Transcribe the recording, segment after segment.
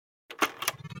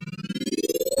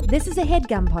This is a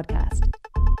HeadGum podcast.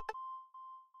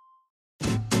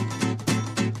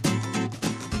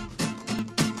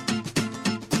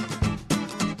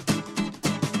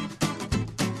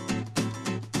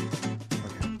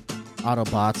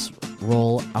 Autobots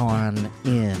roll on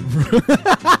in.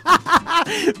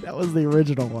 That was the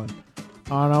original one.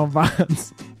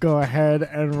 Autobots, go ahead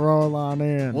and roll on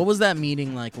in. What was that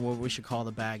meeting like? What we should call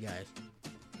the bad guys?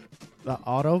 The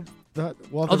auto? The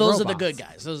Those are the robots. good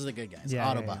guys. Those are the good guys. Yeah,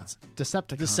 Autobots. yeah.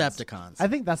 Decepticons. I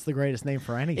think that's the greatest name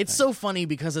for anything. It's so funny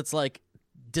because it's like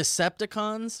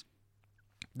Decepticons.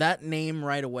 That name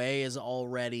right away is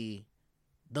already.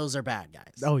 Those are bad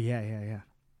guys. Oh, yeah.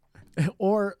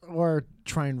 Or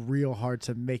trying real hard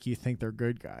to make you think they're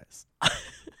good guys.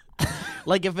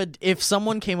 Like if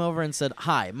someone came over and said,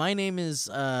 "Hi, my name is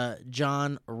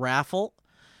John Raffle,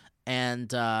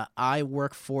 and I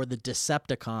work for the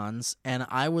Decepticons, and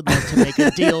I would like to make a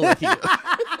deal with you."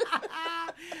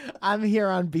 I'm here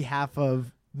on behalf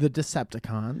of the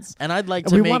Decepticons. And I'd like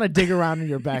And to we want to dig around in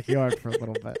your backyard for a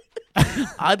little bit.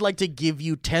 I'd like to give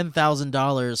you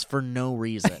 $10,000 for no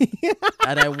reason.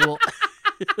 And I will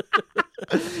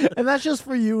And that's just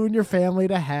for you and your family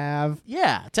to have.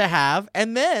 Yeah, to have.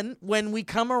 And then when we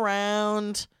come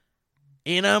around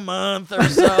in a month or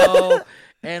so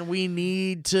and we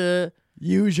need to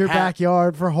Use your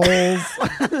backyard for holes.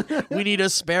 we need a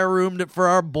spare room for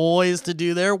our boys to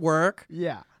do their work,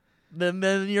 Yeah.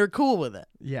 then you're cool with it.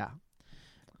 Yeah.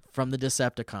 From the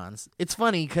Decepticons. It's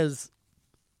funny because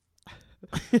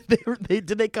did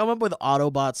they come up with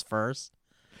Autobots first?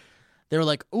 They were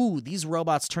like, "Ooh, these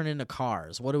robots turn into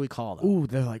cars. What do we call them?" Ooh,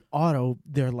 they're like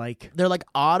They're like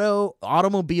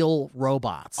automobile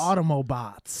robots.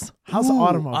 Automobots. How's Ooh,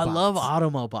 Automobots? I love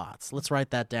Automobots. Let's write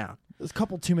that down. There's a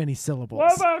couple too many syllables.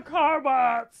 What about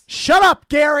Carbots? Shut up,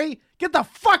 Gary! Get the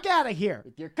fuck out of here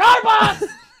with your Carbots!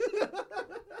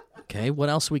 Okay, what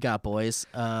else we got, boys?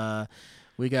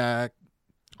 We got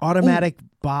Automatic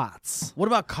bots. what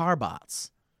about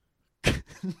Carbots?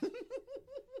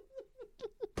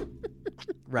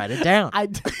 Write it down.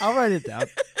 I'll write it down.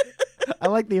 I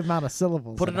like the amount of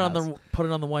syllables. Put it on has.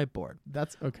 the whiteboard.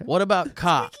 That's okay. What about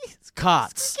cots?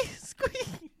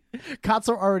 Cots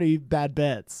are already bad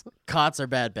beds. Cots are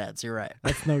bad beds. You're right.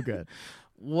 That's no good.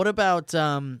 What about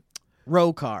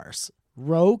row cars?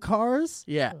 Row cars?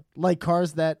 Yeah, Like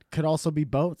cars that could also be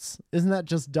boats. Isn't that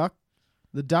just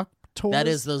the duck tours? that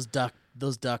is those duck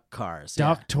cars.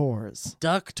 duck tours.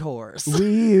 Duck tours.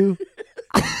 Wee you.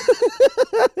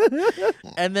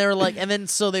 And they're like, and then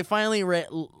so they finally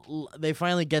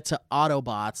get to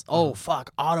Autobots. Oh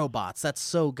fuck, Autobots! That's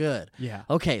so good. Yeah.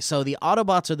 Okay, so the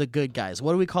Autobots are the good guys.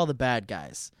 What do we call the bad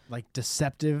guys? Like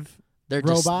deceptive They're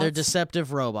robots. they're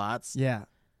deceptive robots. Yeah.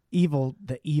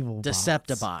 The evil bots.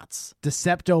 Deceptibots.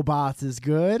 Deceptobots is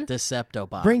good.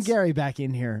 Deceptobots. Bring Gary back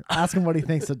in here. Ask him what he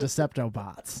thinks of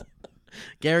Deceptobots.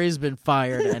 Gary's been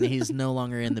fired and he's no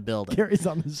longer in the building. Gary's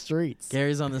on the streets.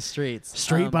 Gary's on the streets.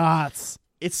 Street bots.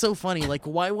 It's so funny. Like,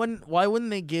 why wouldn't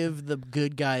they give the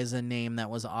good guys a name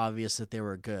that was obvious that they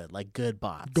were good, like Good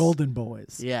Bots? Golden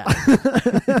Boys. Yeah.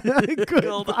 Good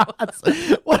bots.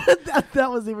 What that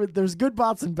was even. There's good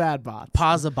bots and bad bots.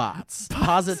 Posibots.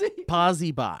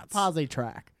 Posibots. Pause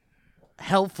track.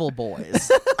 Helpful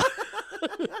boys.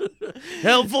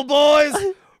 Helpful boys.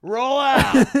 Roll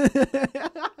out.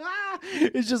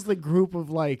 It's just the group of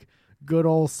like good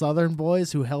old Southern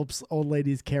boys who helps old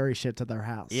ladies carry shit to their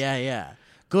house. Yeah.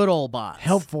 Good old bots.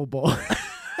 Helpful boy.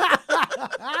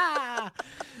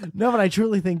 No, but I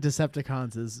truly think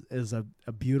Decepticons is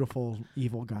a beautiful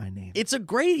evil guy name. It's a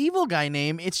great evil guy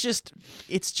name. It's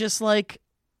just like,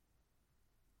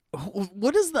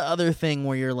 what is the other thing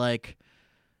where you're like,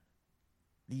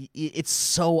 it's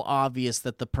so obvious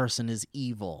that the person is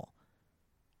evil,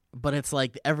 but it's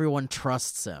like everyone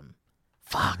trusts him.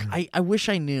 Fuck, I wish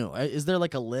I knew. Is there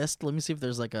like a list? Let me see if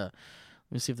there's like a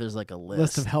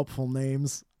List of helpful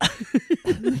names.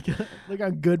 Look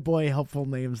on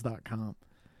goodboyhelpfulnames.com.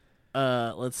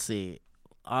 Let's see.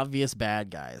 Obvious bad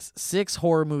guys. 6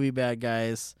 horror movie bad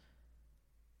guys.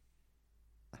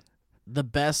 The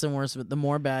best and worst. The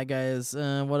more bad guys.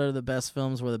 What are the best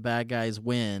films where the bad guys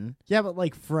win? Yeah, but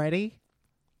like Freddy,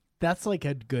 that's like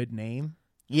a good name.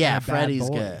 Yeah, And a bad Freddy's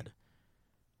boy. good.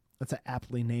 That's an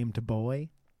aptly named boy.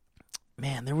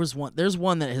 Man, there's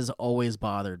one that has always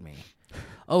bothered me.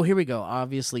 Oh, here we go.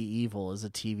 Obviously, evil is a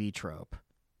TV trope.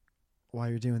 While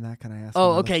you're doing that, can I ask? Oh,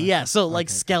 another okay, question? yeah. So like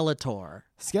Okay. Skeletor.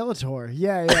 Skeletor.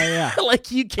 Yeah.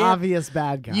 Like you can't Obvious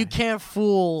bad guy. you can't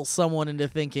fool someone into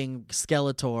thinking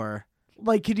Skeletor.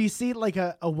 Like, could you see like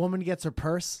a woman gets her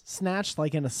purse snatched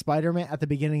like in a Spider-Man at the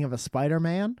beginning of a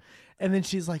Spider-Man, And then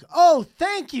she's like, "Oh,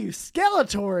 thank you,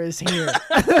 Skeletor is here."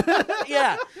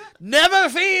 Yeah. Never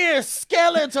fear,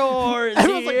 Skeletor is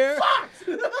Everyone's here. like,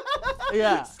 "Fuck!"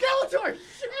 Yeah. Skeletor.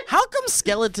 How come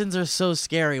skeletons are so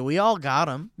scary? We all got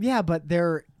them, Yeah, but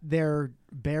they're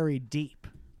buried deep.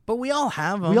 but we all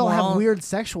have them. We all have weird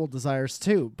sexual desires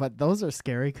too, but those are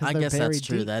scary because I they're guess buried that's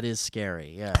true. deep. That is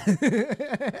scary. Yeah.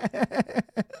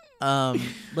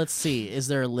 Let's see. Is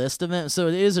there a list of them? So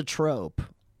it is a trope.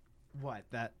 What?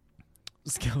 That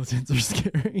skeletons are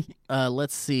scary.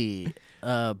 Let's see.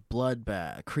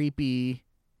 Bloodbath, creepy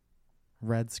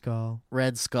Red Skull.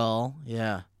 Red Skull.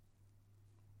 Yeah.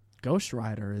 Ghost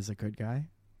Rider is a good guy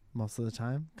most of the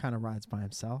time. Kind of rides by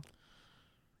himself.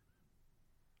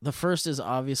 The first is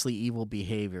obviously evil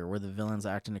behavior, where the villains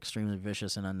act in extremely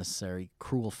vicious and unnecessary,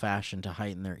 cruel fashion to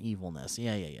heighten their evilness.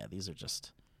 Yeah. These are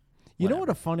just. You know whatever.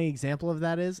 what a funny example of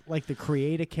that is? Like the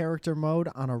create a character mode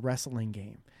on a wrestling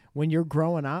game. When you're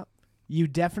growing up, you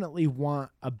definitely want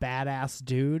a badass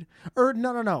dude. Or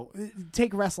no.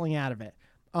 Take wrestling out of it.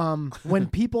 When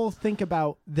people think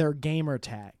about their gamer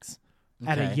tags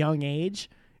at a Okay. young age,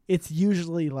 it's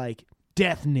usually like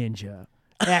Death Ninja,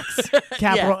 X,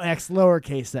 capital X,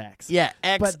 lowercase x. Yeah,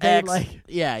 X, But they X. like-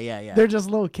 Yeah. They're just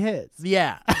little kids.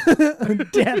 Yeah.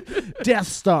 Death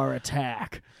Star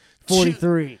Attack,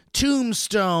 43.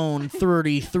 Tombstone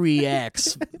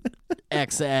 33X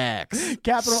XX.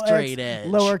 Capital Straight X,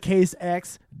 edge. lowercase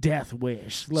x, Death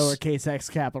Wish, lowercase x,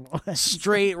 capital X.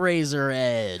 Straight razor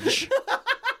edge.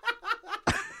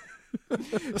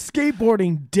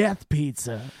 Skateboarding Death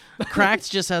Pizza. Cracked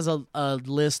just has a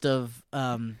list of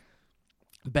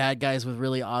bad guys with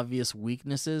really obvious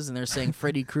weaknesses, and they're saying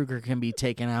Freddy Krueger can be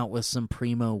taken out with some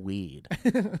primo weed.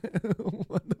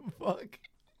 What the fuck?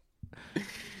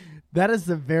 That's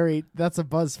a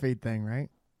BuzzFeed thing, right?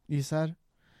 You said?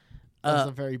 That's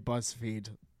a very BuzzFeed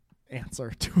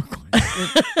answer to a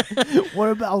question. What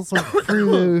about some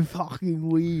primo fucking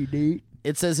weed, dude?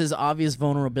 It says his obvious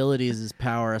vulnerability is his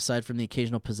power. Aside from the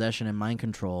occasional possession and mind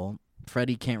control,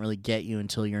 Freddy can't really get you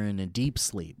until you're in a deep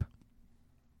sleep.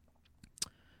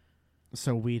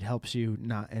 So weed helps you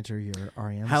not enter your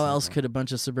REM. How else cycle. could a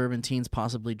bunch of suburban teens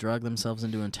possibly drug themselves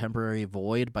into a temporary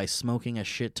void by smoking a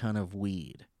shit ton of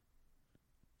weed?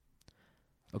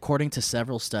 According to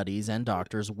several studies and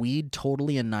doctors, weed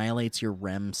totally annihilates your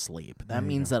REM sleep. That There you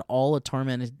means go. that all a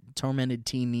tormented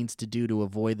teen needs to do to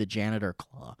avoid the janitor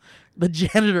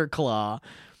claw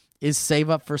is save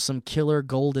up for some killer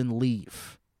golden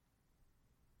leaf.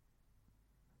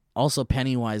 Also,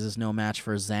 Pennywise is no match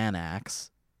for Xanax.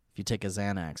 If you take a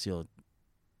Xanax,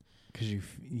 Because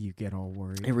you get all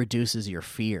worried. it reduces your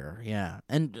fear. Yeah,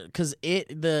 and because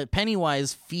the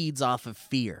Pennywise feeds off of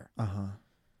fear.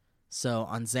 So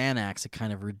on Xanax, it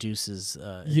kind of reduces.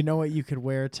 You know what you could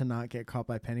wear to not get caught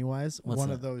by Pennywise? What's One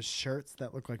that? of those shirts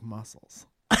that look like muscles.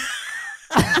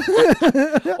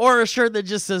 Or a shirt that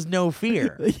just says no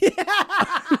fear.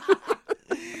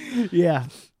 Yeah.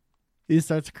 He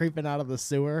starts creeping out of the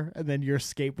sewer, and then you're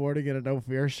skateboarding in a no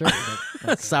fear shirt.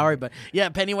 Sorry, but yeah,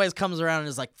 Pennywise comes around and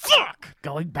is like, "Fuck,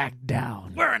 Going back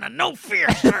down. wearing a no fear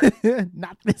shirt.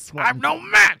 Not this one. I'm no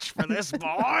match for this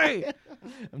boy."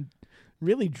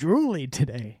 Really drooly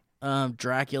today.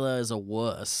 Dracula is a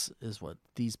wuss, is what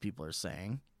these people are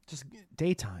saying. Just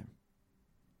daytime.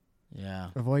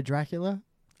 Yeah. Avoid Dracula.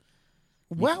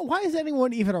 Why is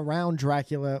anyone even around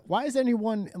Dracula? Why is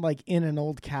anyone like in an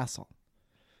old castle?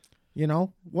 You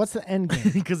know, what's the end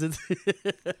game? Because it's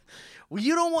well,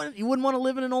 you wouldn't want to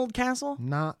live in an old castle?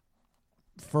 Not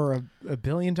for $1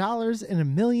 billion in a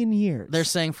million years. They're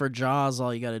saying for Jaws,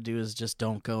 all you got to do is just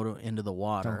don't go into the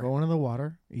water. Don't go into the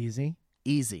water. Easy.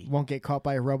 Easy. Won't get caught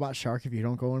by a robot shark if you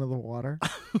don't go into the water.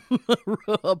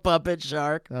 A puppet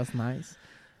shark. That's nice.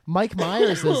 Mike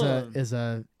Myers is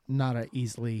a not a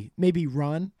easily maybe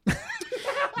run.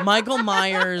 Michael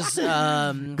Myers.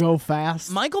 Go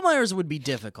fast. Michael Myers would be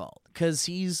difficult because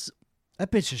That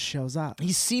bitch just shows up.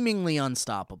 he's seemingly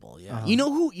unstoppable. Yeah. Uh-huh.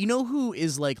 You know who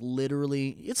is like literally.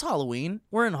 It's Halloween.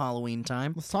 We're in Halloween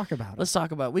time. Let's talk about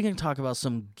it. We can talk about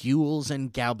some ghouls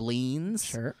and goblins.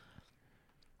 Sure.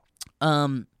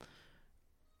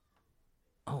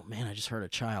 Oh man, I just heard a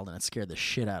child and it scared the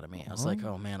shit out of me. I was like,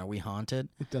 oh man, are we haunted?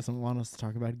 It doesn't want us to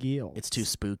talk about Gil. It's too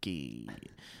spooky.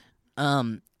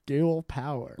 Gil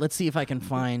power. Let's see if I can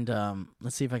find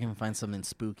something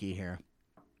spooky here.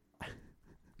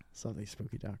 Something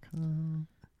spooky.com.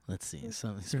 Let's see.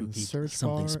 Something You're in the spooky. search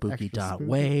Something bar, spooky extra dot spooky.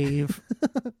 wave.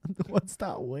 What's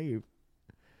that wave?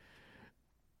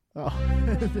 Oh.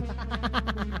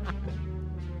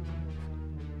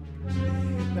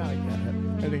 Now I get it.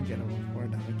 I didn't get it before.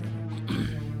 Now I get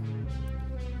it.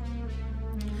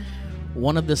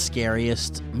 one of the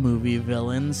scariest movie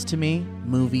villains to me,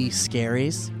 movie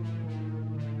scaries,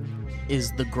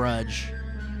 is the Grudge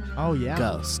Oh yeah.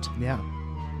 ghost. Yeah.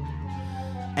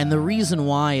 And the reason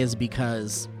why is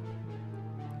because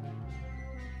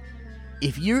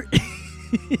if you're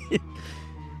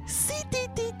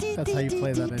That's how you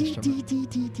play that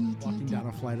instrument. Walking down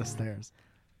a flight of stairs.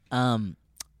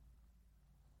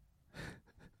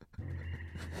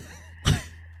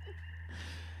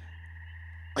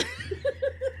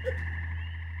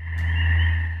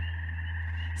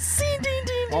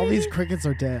 All these crickets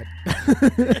are dead.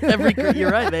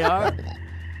 You're right, they are.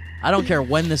 I don't care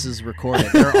when this is recorded.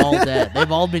 They're all dead.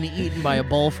 They've all been eaten by a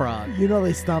bullfrog. You know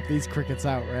they stomp these crickets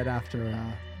out right after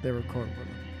they record with them.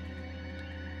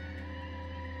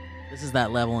 This is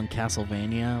that level in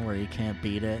Castlevania where you can't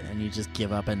beat it and you just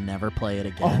give up and never play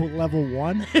it Oh, again. level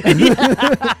 1?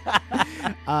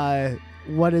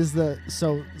 What is the...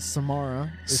 So,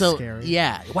 Samara is scary.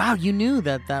 Yeah. Wow, you knew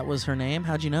that was her name?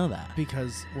 How'd you know that?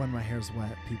 Because when my hair's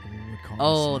wet, people would call me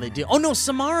Oh, Samara. they do. Oh, no,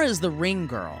 Samara is the ring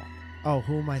girl. Oh,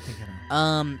 who am I thinking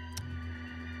of?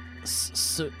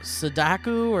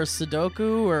 Sudoku or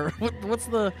Sudoku or what's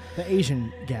the... The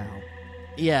Asian gal.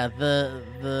 Yeah, the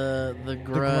The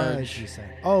Grudge. you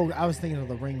said. Oh, I was thinking of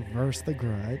The Ring versus The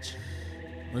Grudge.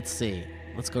 Let's see.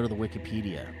 Let's go to the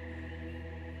Wikipedia.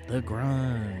 The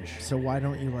Grudge. So why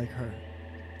don't you like her?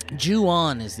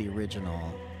 Ju-on is the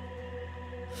original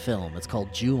film. It's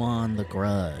called Ju-on the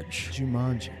Grudge.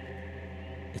 Jumanji.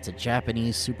 It's a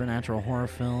Japanese supernatural horror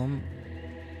film.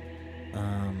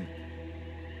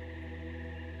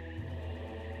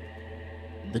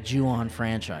 The Ju-on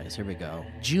franchise. Here we go.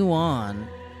 Ju-on,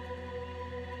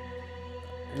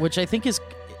 which I think is...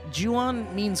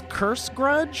 Ju-on means curse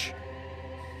grudge?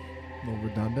 A little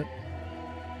redundant.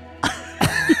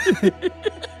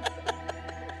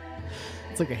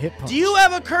 It's like a hit punch. Do you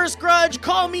have a curse grudge?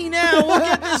 Call me now. We'll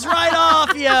get this right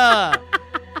off ya.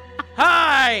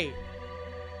 Hi.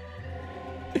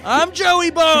 I'm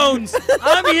Joey Bones.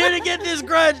 I'm here to get this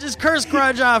curse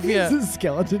grudge off It's you. a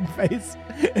skeleton face,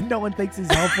 and no one thinks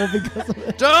he's helpful because of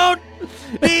it.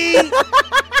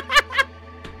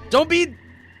 Don't be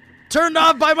turned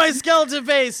off by my skeleton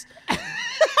face.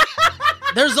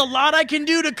 There's a lot I can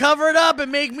do to cover it up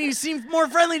and make me seem more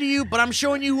friendly to you, but I'm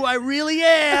showing you who I really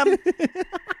am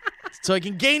so I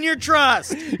can gain your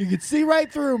trust. You can see right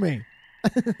through me.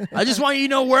 I just want you to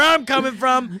know where I'm coming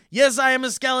from. Yes, I am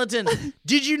a skeleton.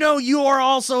 Did you know you are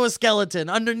also a skeleton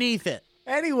underneath it?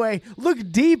 Anyway, look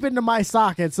deep into my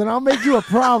sockets, and I'll make you a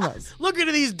promise. Look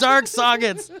into these dark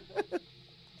sockets.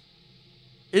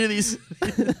 Into these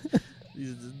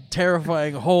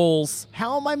terrifying holes.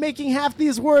 How am I making half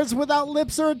these words without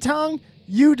lips or a tongue?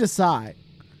 You decide.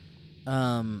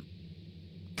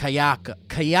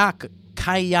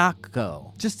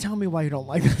 Kayako Just tell me why you don't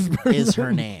like this person. is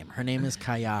her name. Her name is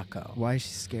Kayako. Why is she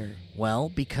scary? Well,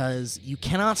 because you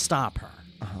cannot stop her.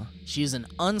 Uh-huh. She's an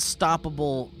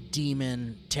unstoppable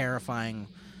demon, terrifying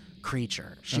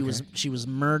creature. She was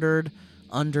murdered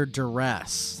under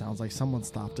duress. Sounds like someone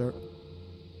stopped her.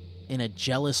 In a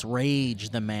jealous rage,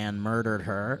 the man murdered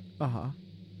her. Uh-huh.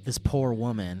 This poor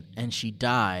woman, and she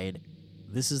died.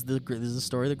 This is the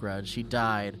story of the Grudge. She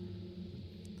died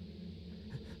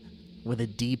with a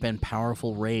deep and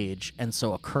powerful rage, and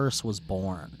so a curse was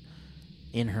born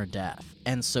in her death.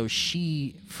 And so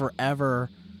she forever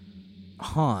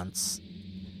haunts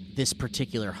this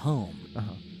particular home.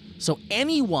 Uh-huh. So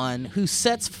anyone who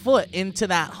sets foot into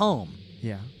that home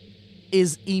Yeah.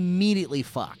 is immediately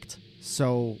fucked.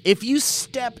 So, If you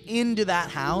step into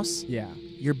that house, yeah.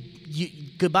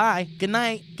 goodbye, good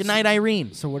night,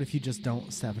 Irene. So what if you just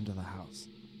don't step into the house?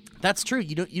 That's true.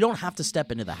 You don't have to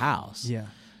step into the house. Yeah.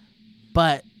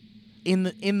 But in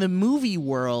the movie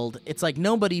world, it's like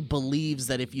nobody believes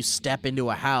that if you step into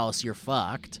a house, you're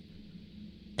fucked.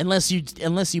 Unless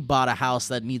you bought a house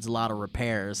that needs a lot of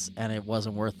repairs and it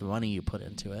wasn't worth the money you put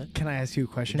into it. Can I ask you a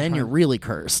question? Then you're really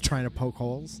cursed. trying to poke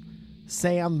holes.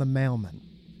 Say I'm the mailman.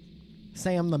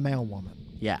 Say I'm the mailwoman.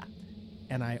 Yeah.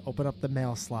 And I open up the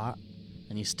mail slot,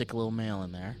 And you stick a little mail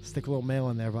in there. stick a little mail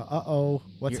in there, but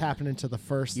what's happening to the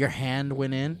first? Your hand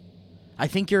went in. I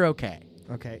think you're okay.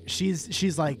 Okay.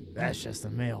 She's like, that's just a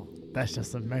mail. That's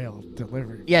just a mail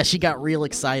delivery. Yeah, she got real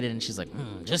excited and she's like,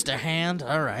 just a hand?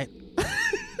 All right.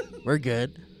 We're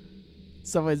good.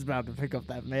 Someone's about to pick up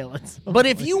that mail. But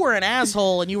if you were an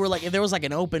asshole and you were like, if there was like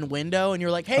an open window and you're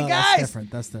like, hey That's guys,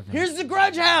 different. That's different. here's the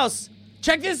Grudge house.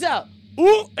 Check this out.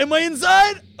 Ooh, am I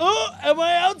inside? Ooh, am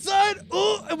I outside?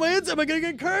 Ooh, am I inside? Am I gonna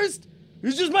get cursed?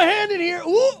 There's just my hand in here.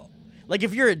 Ooh. Like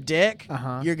if you're a dick,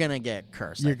 Uh-huh. you're gonna get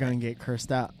cursed. You're going to get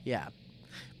cursed out. Yeah.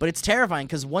 But it's terrifying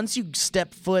because once you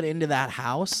step foot into that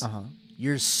house, Uh-huh.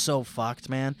 you're so fucked,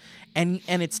 man. And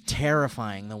it's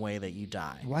terrifying the way that you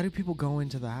die. Why do people go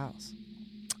into the house?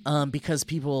 Because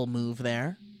people move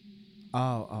there.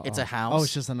 Oh, It's a house. Oh,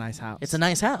 it's just a nice house. It's a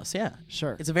nice house, yeah.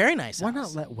 Sure. It's a very nice Why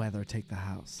house. not let weather take the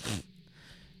house?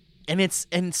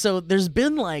 And so there's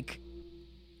been like,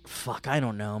 fuck, I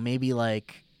don't know, maybe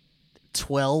like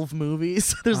 12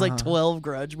 movies. There's like 12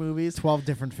 Grudge movies. 12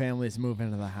 different families move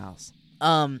into the house.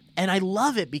 And I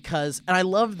love it because, and I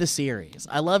love the series.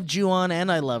 I love Ju-on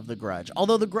and I love The Grudge.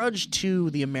 Although The Grudge 2,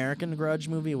 the American Grudge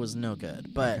movie, was no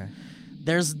good. But Okay.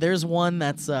 there's one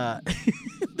that's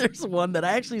there's one that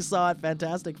I actually saw at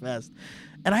Fantastic Fest.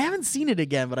 And I haven't seen it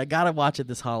again, but I gotta watch it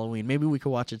this Halloween. Maybe we could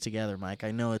watch it together, Mike.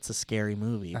 I know it's a scary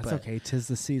movie. That's but okay. 'Tis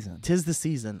the season. Tis the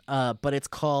season. But it's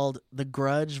called The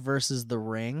Grudge versus The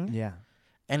Ring. Yeah.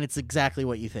 And it's exactly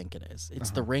what you think it is. It's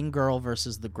the Ring girl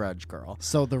versus the Grudge girl.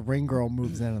 So the ring girl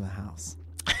moves into the house.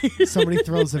 Somebody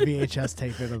throws a VHS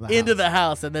tape into the house. Into the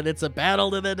house, and then it's a battle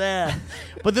to the death.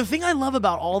 But the thing I love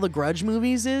about all the Grudge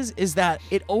movies is that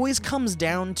it always comes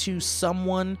down to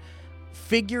someone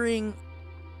figuring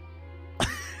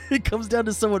it comes down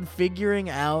to someone figuring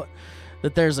out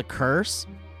that there's a curse.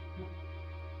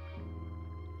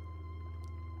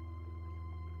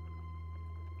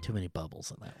 Too many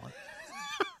bubbles in that one.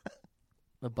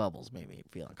 The bubbles made me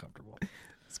feel uncomfortable.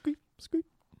 Squeak, squeak.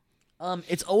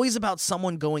 It's always about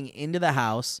someone going into the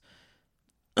house,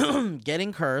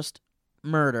 getting cursed,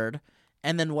 murdered,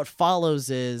 and then what follows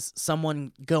is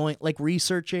someone going, like,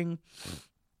 researching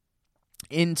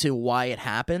into why it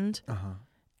happened, Uh-huh.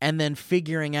 and then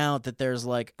figuring out that there's,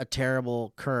 like, a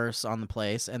terrible curse on the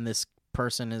place, and this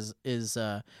person is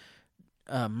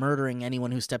murdering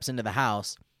anyone who steps into the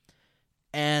house.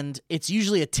 And it's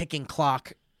usually a ticking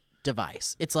clock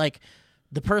device. It's like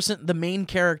the main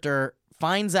character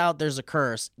finds out there's a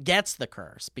curse, gets the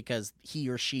curse because he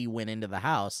or she went into the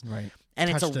house. Right. And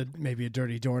Touched maybe a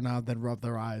dirty doorknob, then rubbed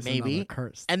their eyes. Maybe. And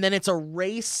cursed. And then it's a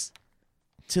race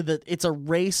it's a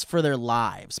race for their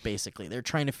lives, basically. They're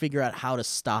trying to figure out how to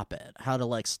stop it, how to,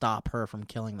 like, stop her from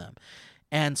killing them.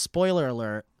 And spoiler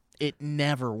alert, it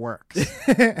never works.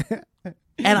 And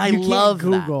I You can't love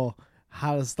Google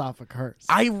how to stop a curse.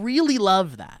 I really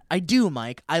love that. I do,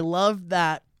 Mike. I love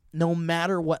that no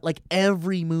matter what, like,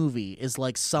 every movie is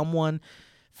like someone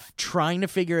trying to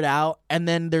figure it out, and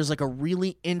then there's like a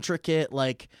really intricate,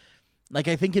 like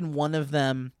I think in one of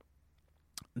them,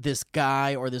 this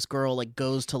guy or this girl like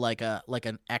goes to like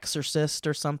an exorcist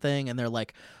or something, and they're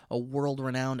like a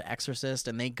world-renowned exorcist,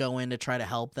 and they go in to try to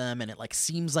help them, and it like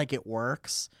seems like it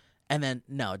works. And then,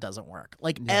 no, it doesn't work.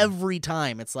 Like, every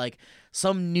time, it's like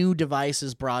some new device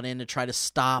is brought in to try to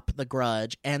stop the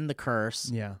grudge and the curse.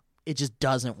 Yeah. It just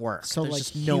doesn't work. So, There's like,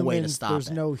 just no way to stop there's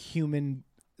it. no human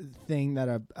thing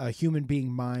that a human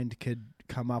being mind could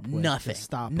come up with Nothing. to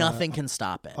stop Nothing can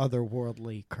stop it.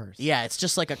 otherworldly curse. Yeah, it's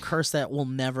just like a curse that will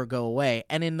never go away.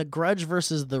 And in The Grudge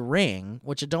versus The Ring,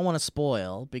 which I don't want to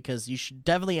spoil because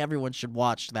everyone should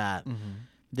watch that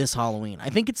this Halloween. I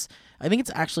think it's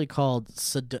actually called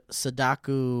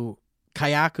Sadaku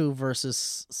Kayaku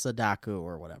versus Sadaku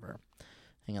or whatever.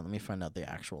 Hang on, let me find out the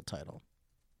actual title.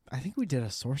 I think we did a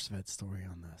SourceFed story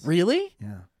on this. Really?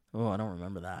 Yeah. Oh, I don't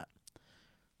remember that.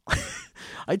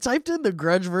 I typed in The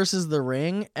Grudge versus The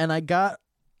Ring, and I got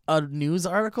a news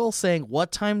article saying,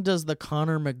 "What time does the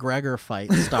Conor McGregor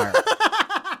fight start?"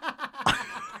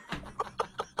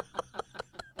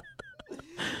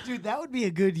 Dude, that would be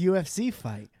a good UFC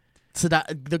fight.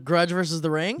 The Grudge versus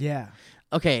The Ring? Yeah.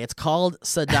 Okay, it's called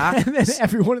Sadak. And then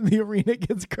everyone in the arena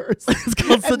gets cursed. It's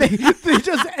called And they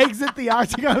just exit the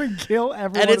octagon and kill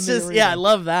everyone. And it's in the just, arena. yeah, I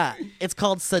love that. It's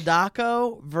called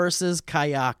Sadako versus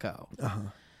Kayako. Uh-huh.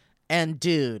 And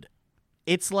dude,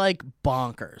 it's like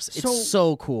bonkers. It's So,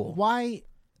 so cool. Why?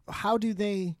 How do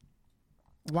they?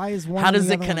 Why is one? How and does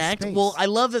the it other one connect? space? Well, I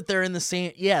love that they're in the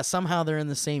same. Yeah, somehow they're in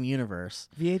the same universe.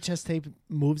 VHS tape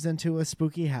moves into a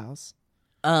spooky house.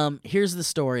 Here's the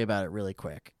story about it, really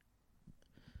quick.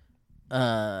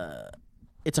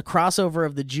 It's a crossover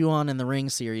of the Ju-on and the Ring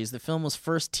series. The film was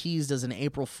first teased as an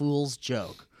April Fool's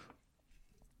joke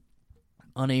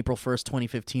on April 1st,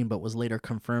 2015, but was later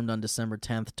confirmed on December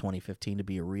 10th, 2015 to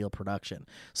be a real production.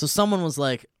 So someone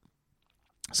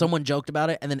joked about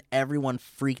it, and then everyone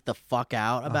freaked the fuck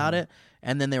out about it,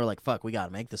 and then they were like, fuck, we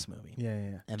gotta make this movie.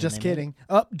 Yeah. And Just then they made kidding.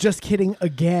 Oh, just kidding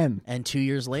again. And 2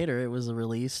 years later, it was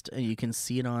released, and you can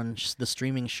see it on the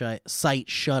streaming site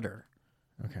Shudder.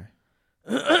 Okay.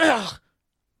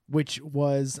 Which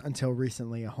was until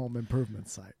recently a home improvement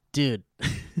site. Dude,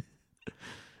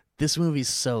 this movie's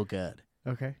so good.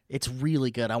 Okay. It's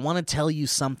really good. I want to tell you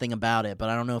something about it, but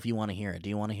I don't know if you want to hear it. Do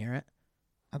you want to hear it?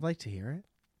 I'd like to hear it.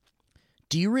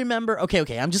 Do you remember?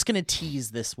 Okay. I'm just going to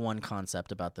tease this one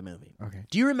concept about the movie. Okay.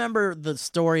 Do you remember the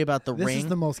story about the This ring? is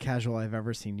the most casual I've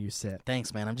ever seen you sit.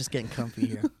 Thanks, man. I'm just getting comfy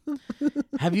here.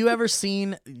 Have you ever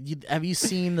seen? Have you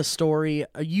seen the story?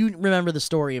 You remember the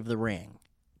story of the Ring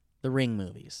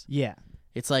movies? Yeah.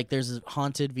 It's like there's a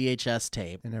haunted VHS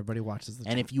tape, And everybody watches the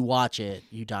and if you watch it,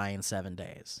 you die in 7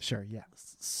 days. Sure, yeah.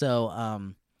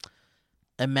 So,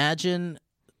 imagine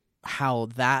how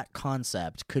that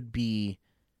concept could be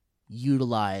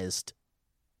utilized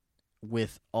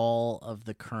with all of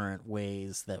the current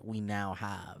ways that we now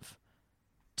have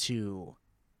to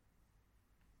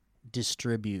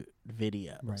distribute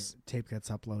videos. Right. Tape gets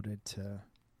uploaded to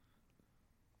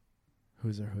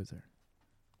Hooser.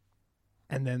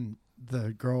 And then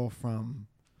the girl from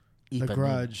The Ipanema.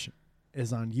 Grudge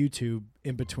is on YouTube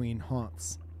in between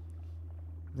haunts.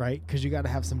 Right? Because you got to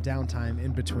have some downtime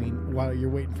in between while you're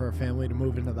waiting for a family to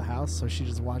move into the house. So she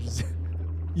just watches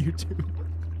YouTube.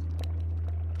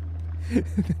 And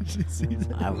then she sees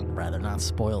it. I would rather not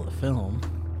spoil the film.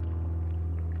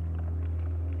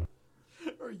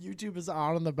 Or YouTube is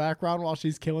on in the background while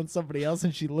she's killing somebody else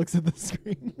and she looks at the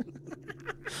screen.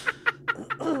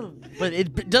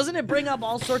 But doesn't it bring up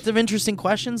all sorts of interesting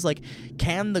questions? Like,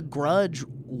 can the Grudge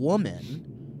woman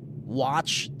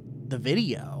watch the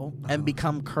video and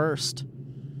become cursed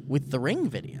with the Ring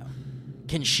video?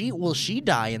 Will she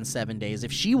die in 7 days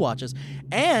if she watches?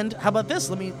 And how about this?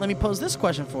 Let me pose this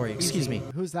question for you. Excuse me.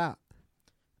 Who's that?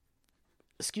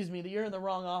 Excuse me, you're in the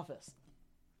wrong office.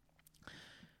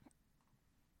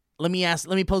 Let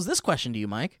me pose this question to you,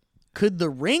 Mike. Could the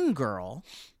Ring girl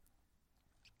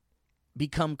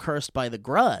become cursed by the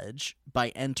Grudge by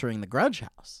entering the Grudge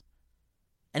house?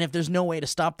 And if there's no way to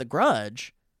stop the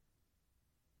Grudge,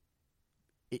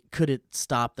 could it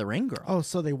stop the Ring girl? Oh,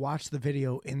 so they watched the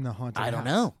video in the haunted house. I don't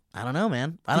know,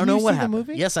 man. I Did don't know you what see the happened.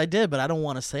 movie? Yes, I did, but I don't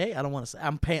want to say.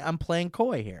 I'm playing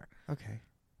coy here. Okay.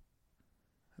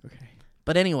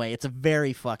 But anyway, it's a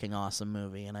very fucking awesome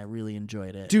movie, and I really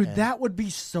enjoyed it. Dude, And that would be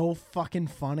so fucking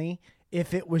funny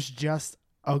if it was just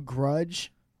a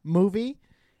Grudge movie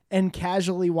and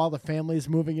casually while the family's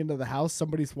moving into the house,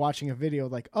 somebody's watching a video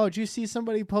like, oh, did you see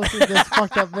somebody posted this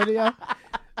fucked up video?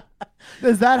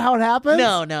 Is that how it happens?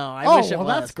 No, I wish it was.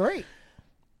 That's great.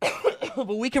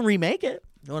 But we can remake it.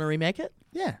 You want to remake it?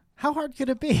 Yeah. How hard could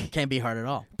it be? Can't be hard at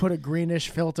all. Put a greenish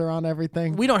filter on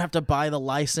everything. We don't have to buy the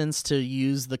license to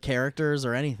use the characters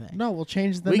or anything. No, we'll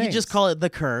change the We names. could just call it The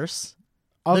Curse.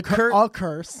 a the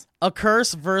curse. A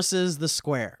Curse versus the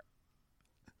Square.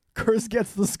 Curse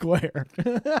gets the square.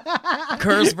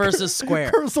 Curse versus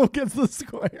Square. Cursel gets the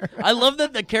square. I love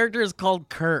that the character is called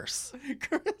Curse.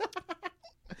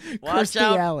 Watch Kirstie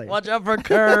out! Alley. Watch out for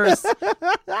Curse.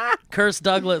 Curse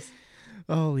Douglas.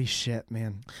 Holy shit,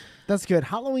 man. That's good.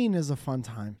 Halloween is a fun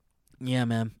time. Yeah,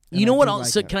 man. And You know I what do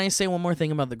else? like it. Can I say one more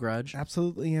thing about The Grudge?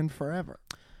 Absolutely and forever.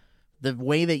 The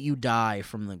way that you die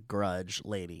from the Grudge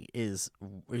lady is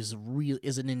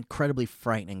an incredibly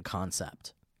frightening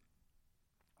concept.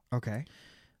 Okay.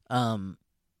 There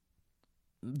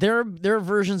are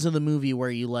versions of the movie where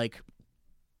you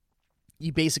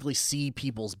basically see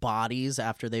people's bodies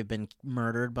after they've been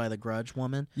murdered by the Grudge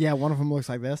woman. Yeah, one of them looks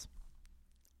like this.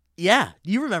 Yeah,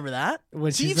 you remember that?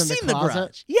 When So she's you've in the seen the closet?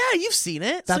 Grudge. Yeah, you've seen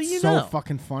it. That's so you so know.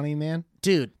 fucking funny, man.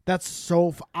 Dude, That's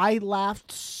so. I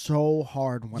laughed so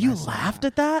hard when you I saw laughed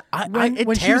that. at that? when It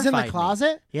she was in the terrified me.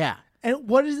 closet. Yeah. And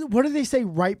what do they say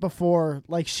right before?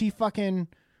 Like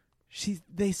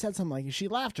they said something like she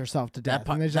laughed herself to death. That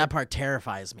part, and they're just that like, part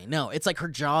terrifies me. No, it's like her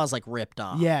jaw's like ripped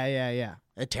off. Yeah.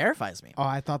 It terrifies me. Oh,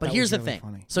 I thought. But that here's was the really thing.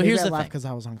 Funny. So Maybe here's I the laughed thing. because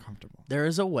I was uncomfortable. There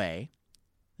is a way.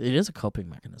 It is a coping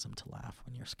mechanism to laugh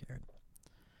when you're scared.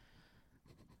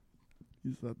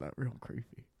 You said that real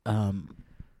creepy.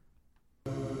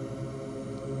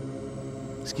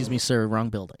 Excuse me, sir. Wrong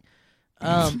building.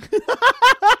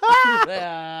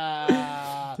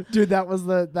 Dude, that was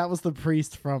the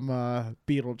priest from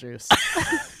Beetlejuice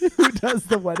who does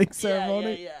the wedding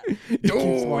ceremony. Yeah. He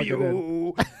keeps walking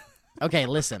in. Okay,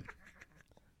 listen.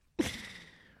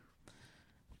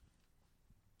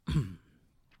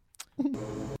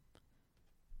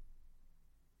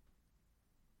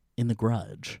 In The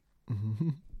Grudge,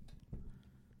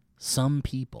 some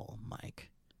people, Mike,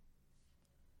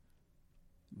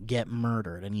 get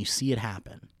murdered, and you see it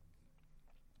happen.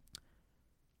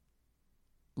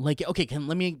 Like, okay,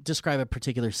 let me describe a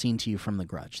particular scene to you from The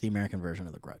Grudge, the American version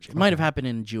of The Grudge. It might have happened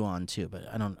in Ju-on too, but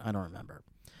I don't remember.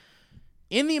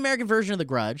 In the American version of The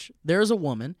Grudge, there is a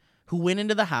woman who went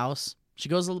into the house. She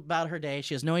goes about her day.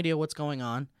 She has no idea what's going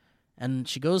on, And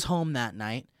she goes home that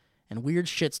night, and weird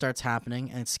shit starts happening,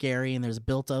 and it's scary, and there's a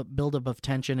buildup of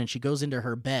tension, and she goes into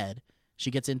her bed. She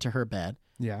gets into her bed.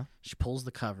 Yeah. She pulls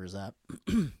the covers up.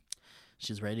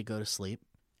 She's ready to go to sleep.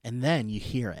 And then you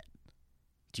hear it.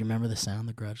 Do you remember the sound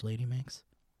the Grudge Lady makes?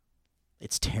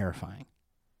 It's terrifying.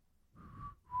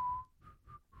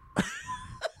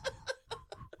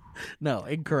 No,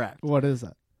 incorrect. What is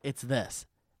it? It's this.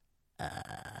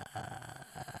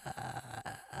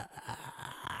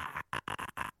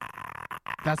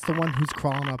 That's the one who's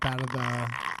crawling up out of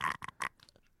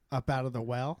the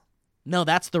well. No,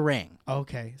 that's the ring.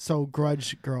 Okay, so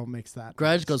Grudge Girl makes that.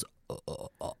 Grudge goes.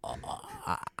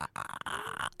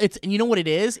 It's, and you know what it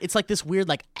is? It's like this weird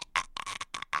like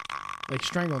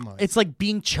strangle noise. it's like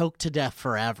being choked to death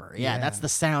forever. Yeah, that's the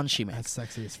sound she makes. That's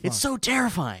sexy as fuck. It's so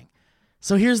terrifying.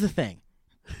 So here's the thing.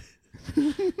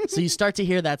 So you start to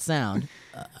hear that sound.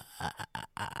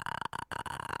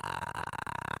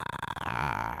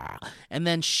 And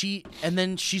then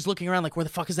she's looking around like, where the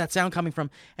fuck is that sound coming from?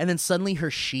 And then suddenly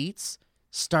her sheets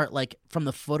start like from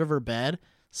the foot of her bed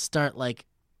start like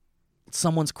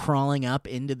someone's crawling up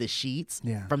into the sheets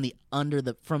from the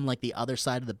other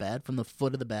side of the bed, from the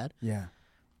foot of the bed. Yeah.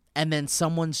 And then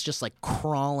someone's just like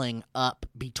crawling up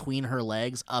between her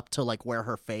legs up to like where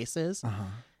her face is. Uh-huh.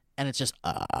 And it's just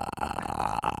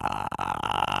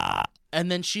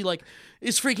and then she like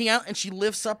is freaking out, and she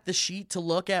lifts up the sheet to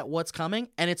look at what's coming,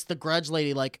 and it's the Grudge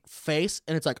Lady like face,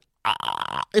 and it's like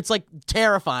it's like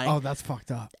terrifying. Oh, that's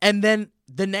fucked up. And then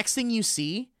the next thing you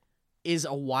see is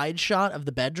a wide shot of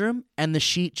the bedroom, and the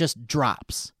sheet just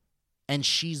drops, and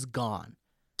she's gone.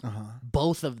 Uh-huh.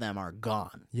 Both of them are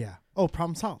gone. Yeah. Oh,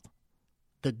 problem solved.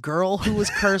 The girl who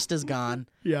was cursed is gone,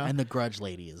 Yeah. and the Grudge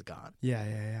Lady is gone.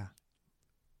 Yeah.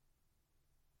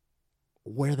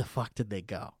 Where the fuck did they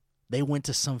go? They went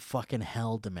to some fucking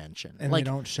hell dimension. And like,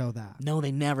 they don't show that. No,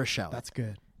 they never show it. That's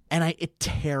good. And it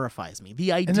terrifies me.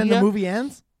 The idea. And then the movie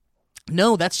ends?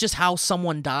 No, that's just how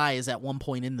someone dies at one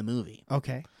point in the movie.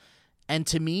 Okay. And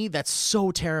to me, that's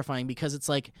so terrifying because it's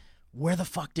like, where the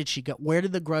fuck did she go? Where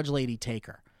did the Grudge Lady take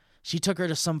her? She took her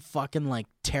to some fucking like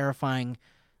terrifying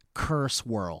curse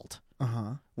world.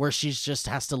 Uh-huh. Where she just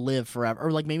has to live forever.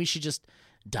 Or like maybe she just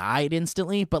died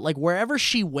instantly. But like wherever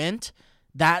she went,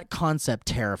 that concept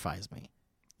terrifies me.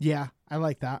 Yeah, I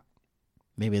like that.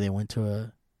 Maybe they went to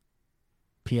a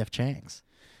P.F. Chang's.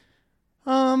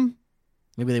 Maybe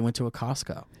they went to a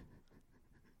Costco.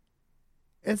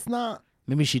 It's not.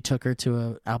 Maybe she took her to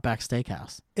a Outback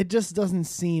Steakhouse. It just doesn't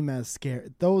seem as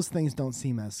scary. Those things don't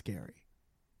seem as scary.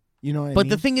 You know what I mean? But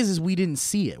the thing is we didn't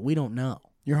see it. We don't know.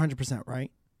 You're 100%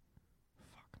 right.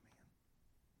 Fuck,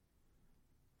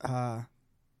 man.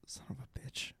 Son of a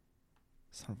bitch.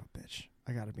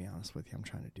 I gotta be honest with you. I'm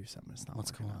trying to do something. It's not. What's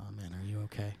going on, man? Are you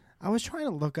okay? I was trying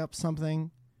to look up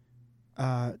something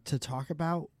to talk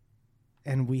about,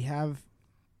 and we have.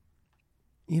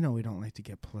 You know, we don't like to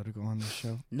get political on this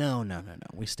show. No.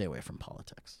 We stay away from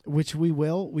politics. Which we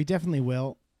will. We definitely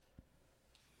will.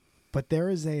 But there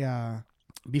is a.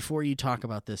 Before you talk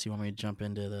about this, you want me to jump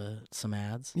into some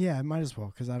ads? Yeah, I might as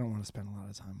well because I don't want to spend a lot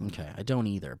of time on it. Okay, I don't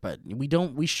either, but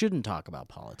we shouldn't talk about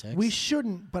politics. We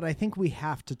shouldn't, but I think we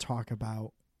have to talk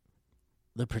about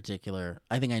the particular.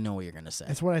 I think I know what you're going to say.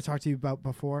 It's what I talked to you about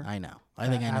before. I know. I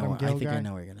think I know. Adam Gill I think guy? I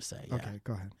know what you're going to say. Yeah. Okay,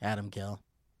 go ahead. Adam Gill.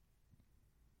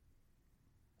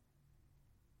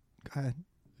 Go ahead.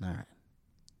 All right.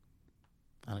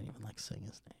 I don't even like saying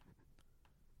his name.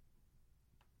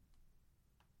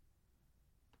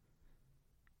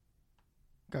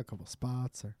 Got a couple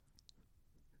spots or.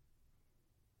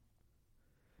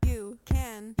 You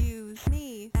can use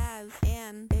me as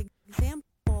an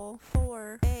example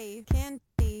for a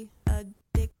candy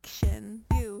addiction.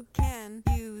 You can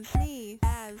use me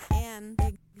as an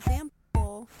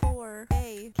example for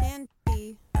a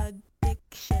candy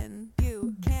addiction.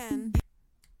 You can.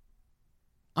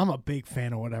 I'm a big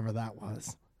fan of whatever that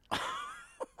was.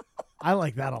 I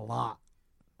like that a lot.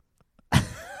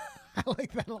 I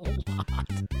like that a lot.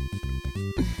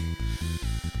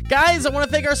 Guys, I want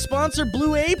to thank our sponsor,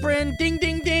 Blue Apron. Ding,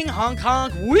 ding, ding. Honk,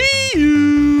 honk.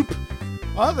 Wee-oop.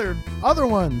 Other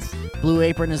ones. Blue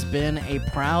Apron has been a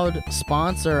proud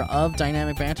sponsor of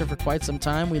Dynamic Banter for quite some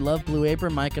time. We love Blue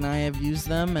Apron. Mike and I have used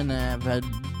them and have had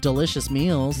delicious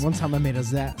meals. One time I made a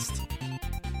zest.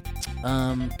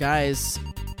 Guys,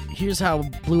 here's how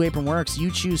Blue Apron works.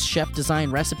 You choose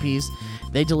chef-designed recipes.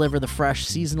 They deliver the fresh,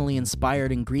 seasonally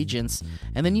inspired ingredients,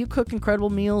 and then you cook incredible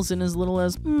meals in as little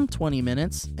as 20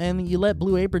 minutes, and you let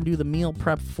Blue Apron do the meal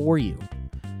prep for you.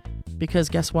 Because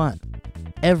guess what?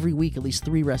 Every week, at least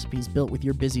 3 recipes built with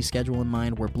your busy schedule in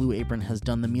mind, where Blue Apron has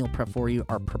done the meal prep for you,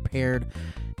 are prepared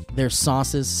There's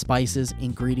sauces, spices,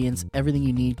 ingredients, everything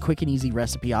you need, quick and easy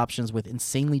recipe options with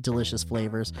insanely delicious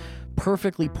flavors,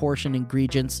 perfectly portioned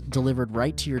ingredients delivered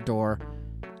right to your door.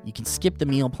 You can skip the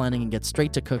meal planning and get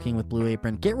straight to cooking with Blue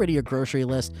Apron. Get rid of your grocery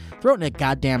list, throw it in the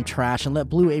goddamn trash, and let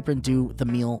Blue Apron do the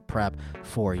meal prep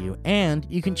for you. And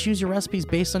you can choose your recipes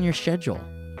based on your schedule.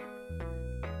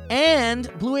 And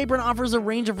Blue Apron offers a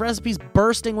range of recipes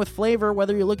bursting with flavor.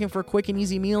 Whether you're looking for quick and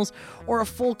easy meals or a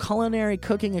full culinary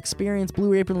cooking experience,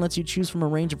 Blue Apron lets you choose from a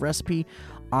range of recipe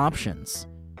options.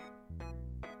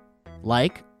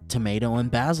 Like tomato and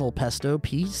basil pesto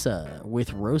pizza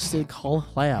with roasted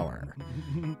cauliflower.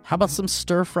 How about some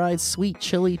stir-fried sweet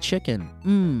chili chicken?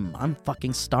 I'm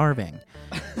fucking starving.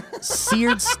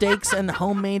 Seared steaks and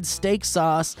homemade steak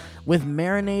sauce with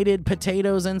marinated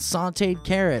potatoes and sauteed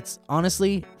carrots.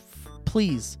 Honestly,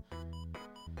 please.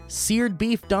 Seared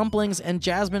beef dumplings and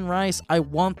jasmine rice. I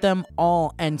want them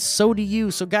all, and so do you.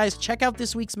 So guys, check out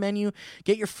this week's menu.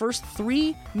 Get your first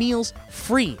 3 meals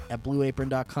free at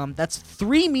blueapron.com. That's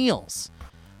 3 meals.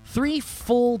 3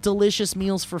 full delicious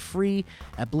meals for free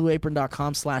at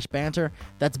blueapron.com/banter.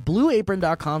 That's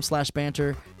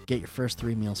blueapron.com/banter. Get your first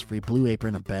 3 meals free. Blue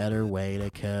Apron, a better way to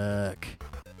cook.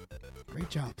 Great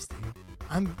job, Steve.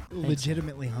 I'm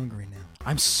legitimately hungry now.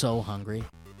 I'm so hungry.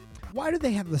 Why do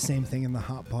they have the same thing in the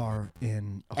hot bar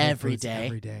in Whole Every Foods day?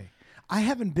 every day? I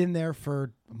haven't been there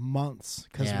for months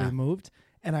because Yeah. we moved,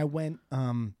 and I went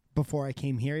before I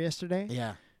came here yesterday,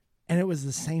 Yeah, and it was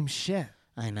the same shit.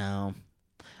 I know.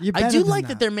 You're I better do than like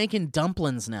that they're making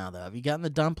dumplings now, though. Have you gotten the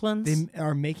dumplings? They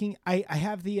are making. I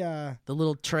have the. The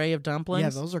little tray of dumplings?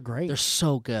 Yeah, those are great. They're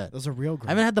so good. Those are real I great.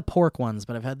 haven't had the pork ones,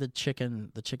 but I've had the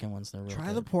chicken ones. They're real Try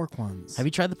good. the pork ones. Have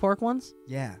you tried the pork ones?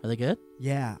 Yeah, Are they good?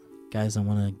 yeah. Guys, I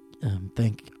want to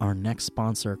thank our next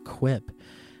sponsor, Quip.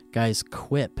 Guys,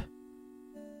 Quip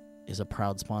is a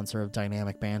proud sponsor of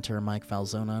Dynamic Banter. Mike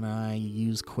Falzona and I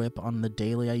use Quip on the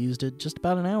daily. I used it just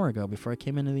about an hour ago before I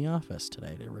came into the office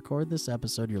today to record this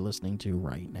episode you're listening to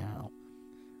right now.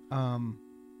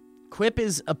 Quip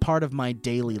is a part of my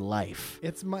daily life.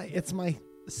 It's my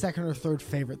second or third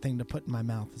favorite thing to put in my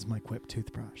mouth is my Quip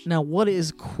toothbrush. Now, what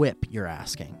is Quip, you're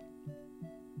asking?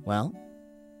 Well,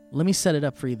 let me set it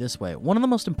up for you this way. One of the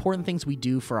most important things we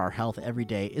do for our health every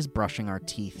day is brushing our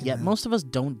teeth, yet most of us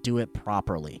don't do it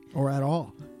properly. Or at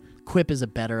all. Quip is a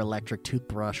better electric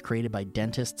toothbrush created by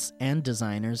dentists and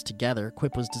designers. Together,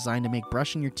 Quip was designed to make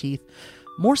brushing your teeth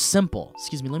more simple.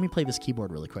 Excuse me, let me play this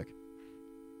keyboard really quick.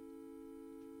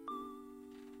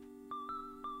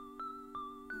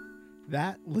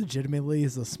 That legitimately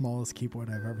is the smallest keyboard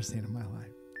I've ever seen in my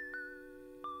life.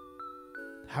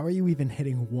 How are you even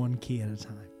hitting one key at a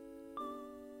time?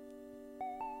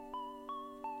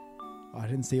 Oh, I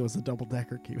didn't see it was a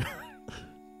double-decker keyboard.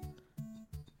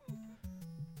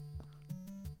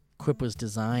 Quip was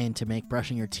designed to make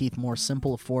brushing your teeth more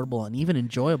simple, affordable, and even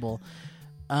enjoyable.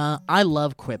 I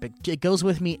love Quip. It goes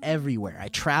with me everywhere. I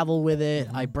travel with it.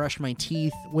 I brush my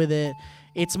teeth with it.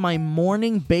 It's my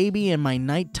morning baby and my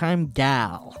nighttime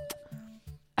gal.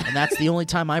 And that's the only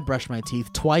time I brush my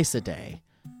teeth, twice a day.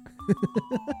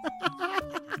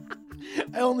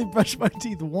 I only brush my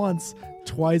teeth once,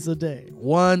 twice a day.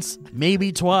 Once,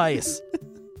 maybe twice.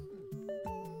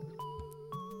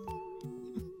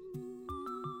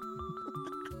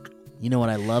 You know what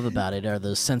I love about it are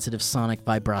those sensitive sonic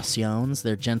vibrations.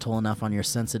 They're gentle enough on your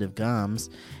sensitive gums.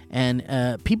 And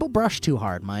people brush too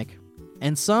hard, Mike.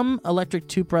 And some electric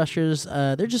toothbrushes,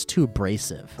 they're just too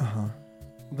abrasive. Uh-huh.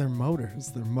 They're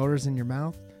motors. They're motors in your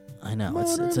mouth. I know,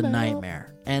 it's a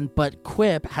nightmare. But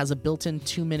Quip has a built-in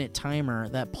 2-minute timer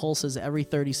that pulses every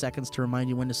 30 seconds to remind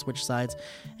you when to switch sides.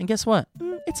 And guess what?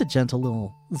 It's a gentle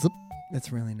little zip.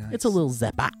 It's really nice. It's a little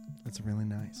zap. It's really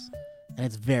nice. And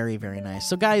it's very, very nice.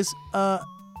 So, guys,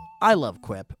 I love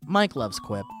Quip. Mike loves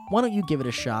Quip. Why don't you give it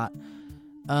a shot?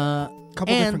 Couple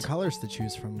different colors to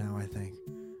choose from now, I think.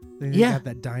 They Yeah. got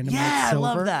that dynamite Yeah, silver. I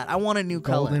love that. I want a new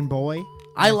color. Golden boy.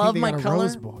 I think love they my got a color,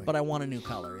 rose boy. but I want a new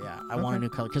color. Yeah, I want a Okay. new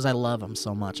color because I love them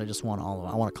so much. I just want all of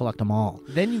them. I want to collect them all.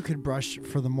 Then you could brush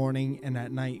for the morning and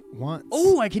at night once.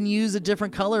 Oh, I can use a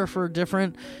different color for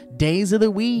different days of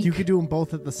the week. You could do them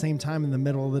both at the same time in the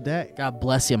middle of the day. God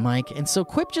bless you, Mike. And so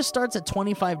Quip just starts at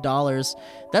 $25.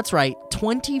 That's right,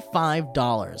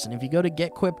 $25. And if you go to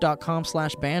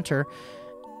getquip.com/banter,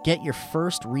 get your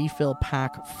first refill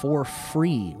pack for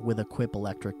free with a Quip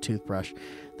electric toothbrush.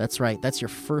 That's right. That's your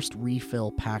first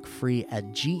refill pack free at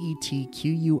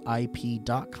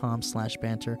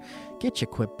getquip.com/banter. Get your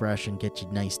Quip brush and get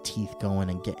your nice teeth going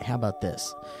and how about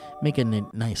this? Make a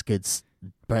nice good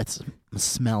breath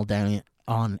smell down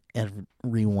on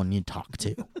everyone you talk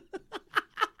to.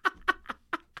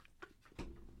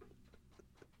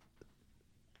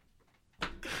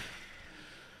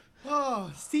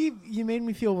 you made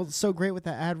me feel so great with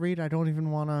that ad read. I don't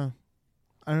even want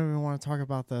to talk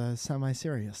about the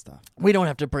semi-serious stuff. We don't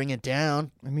have to bring it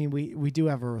down. I mean, we do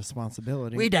have a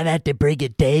responsibility. We don't have to bring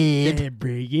it down.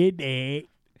 Bring it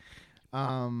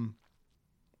down.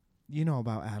 You know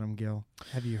about Adam Gill.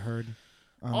 Have you heard?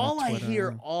 All I Twitter?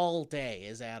 hear all day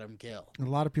is Adam Gill. A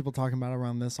lot of people talking about it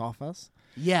around this office.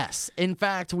 Yes. In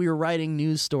fact, we were writing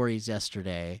news stories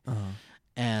yesterday,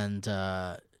 and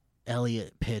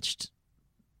Elliot pitched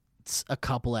a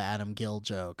couple of Adam Gill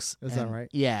jokes. Is that right?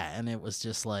 Yeah, and it was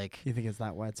just like, You think it's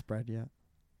that widespread yet?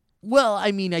 well,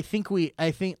 I mean,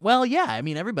 well, yeah, I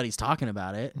mean, everybody's talking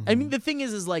about it. I mean, the thing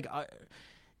is like,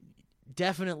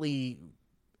 definitely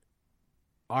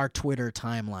our Twitter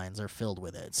timelines are filled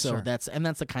with it. So Sure. that's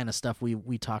the kind of stuff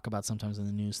we talk about sometimes in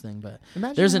the news thing, but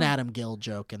Imagine there's an how- Adam Gill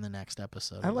joke in the next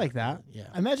episode. I like that. Yeah.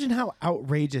 Imagine how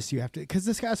outrageous you have to, because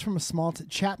this guy's from a small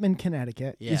Chapman,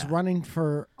 Connecticut. He's Yeah. running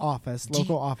for office,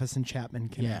 local office in Chapman,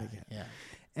 Connecticut. Yeah.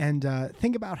 And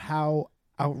think about how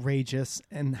outrageous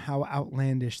and how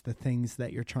outlandish the things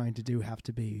that you're trying to do have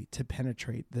to be to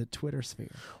penetrate the Twitter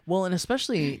sphere. Well, and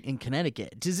especially in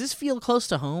Connecticut. Does this feel close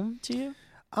to home to you?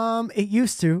 It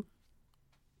used to.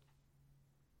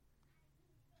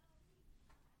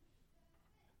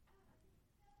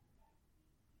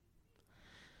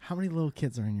 How many little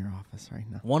kids are in your office right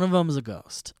now? One of them is a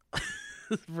ghost.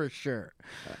 For sure.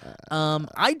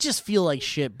 I just feel like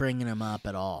shit bringing him up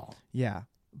at all. Yeah.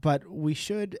 But we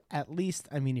should at least,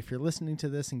 I mean, if you're listening to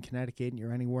this in Connecticut and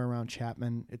you're anywhere around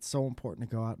Chapman, it's so important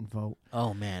to go out and vote.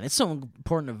 Oh, man. It's so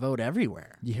important to vote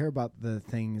everywhere. You hear about the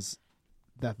things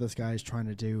that this guy is trying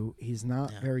to do. He's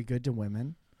not very good to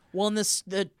women. Well, and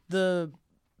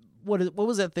what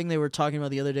was that thing they were talking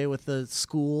about the other day with the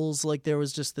schools? Like there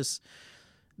was this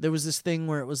thing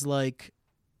where it was like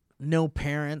no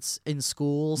parents in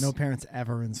schools. No parents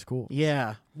ever in school.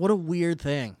 Yeah. What a weird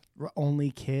thing.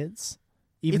 Only kids.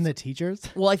 Even the teachers.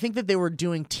 Well, I think that they were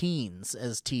doing teens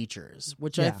as teachers,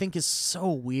 which I Yeah. think is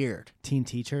so weird. Teen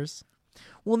teachers.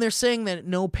 Well, and they're saying that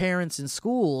no parents in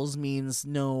schools means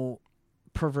no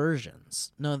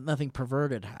perversions, nothing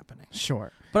perverted happening.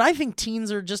 Sure. But I think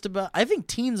teens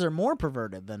are more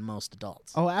perverted than most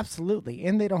adults. Oh, absolutely.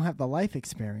 And they don't have the life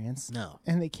experience. No.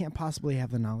 And they can't possibly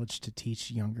have the knowledge to teach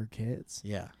younger kids.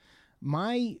 Yeah.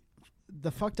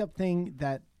 The fucked up thing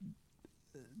that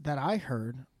I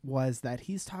heard was that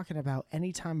he's talking about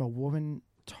anytime a woman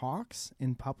talks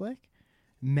in public,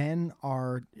 men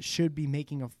should be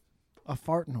making a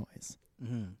fart noise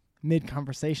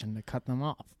mid-conversation to cut them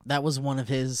off. That was one of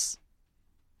his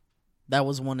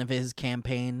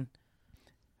campaign.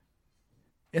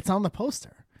 It's on the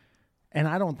poster. And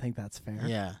I don't think that's fair.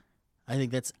 Yeah. I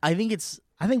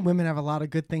think women have a lot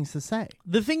of good things to say.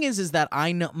 the thing is that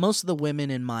I know most of the women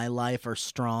in my life are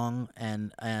strong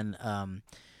and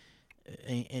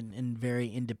very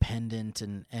independent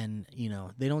and you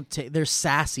know they're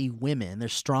sassy women, they're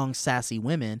strong sassy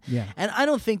women. Yeah. And I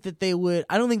don't think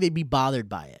they'd be bothered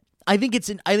by it. I think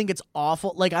it's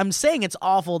awful. Like I'm saying it's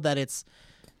awful that it's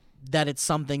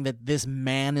something that this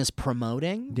man is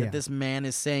promoting, Yeah. that this man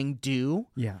is saying do.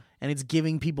 Yeah. And it's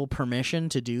giving people permission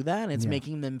to do that. And it's Yeah.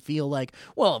 making them feel like,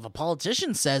 well, if a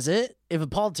politician says it, if a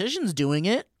politician's doing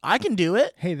it, I can do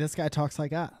it. Hey, this guy talks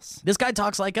like us. This guy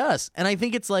talks like us. And I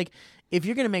think it's like, if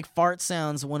you're going to make fart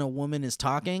sounds when a woman is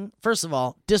talking, first of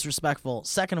all, disrespectful.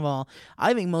 Second of all,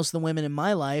 I think most of the women in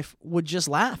my life would just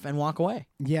laugh and walk away.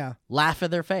 Yeah. Laugh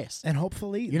at their face. And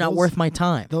hopefully You're not worth my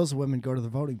time. Those women go to the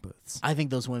voting booths. I think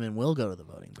those women will go to the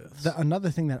voting booths. Another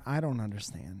thing that I don't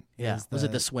understand yeah. is Was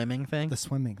it the swimming thing? the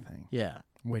swimming thing, yeah.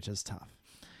 which is tough.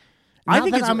 I Not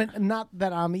think that it's not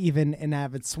that I'm even an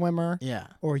avid swimmer. Yeah.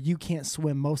 Or you can't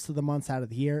swim most of the months out of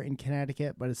the year in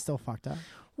Connecticut, but it's still fucked up.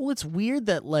 Well, it's weird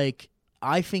that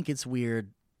I think it's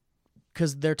weird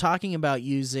because they're talking about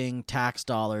using tax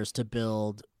dollars to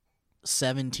build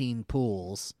 17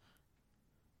 pools.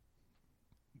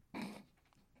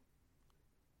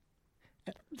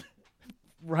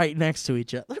 Right next to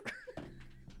each other.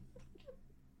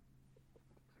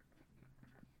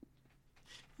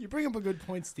 You bring up a good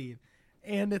point, Steve.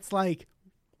 And it's like,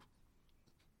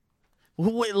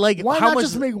 Why why how not much?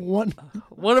 just make one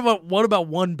What about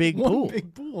one big pool?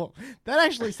 big pool? That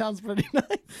actually sounds pretty nice.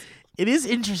 It is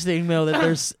interesting though that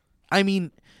there's. I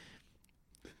mean,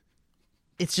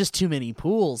 it's just too many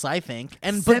pools. I think,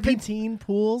 but 17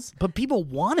 pools. people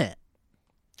want it.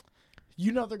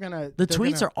 You know they're gonna. The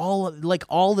tweets are all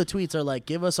the tweets are like,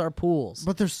 give us our pools.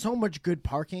 But there's so much good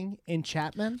parking in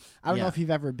Chapman. I don't know Yeah. if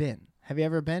you've ever been. Have you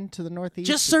ever been to the Northeast?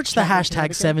 Just search the Chapman, hashtag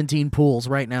Connecticut? 17 pools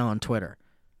right now on Twitter.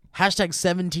 Hashtag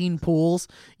 17 pools.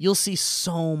 You'll see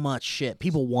so much shit.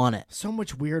 People want it. So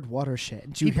much weird water shit.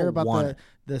 Did you People hear about want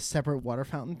the separate water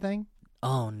fountain thing?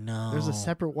 Oh, no. There's a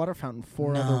separate water fountain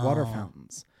for other water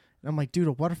fountains. And I'm like, dude,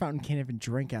 a water fountain can't even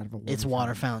drink out of a water It's fountain.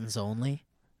 water fountains only.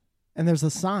 And there's a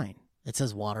sign. It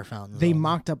says water fountains They only.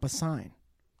 mocked up a sign.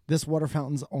 This water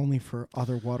fountain's only for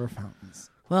other water fountains.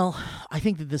 Well, I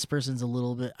think that this person's a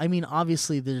little bit. I mean,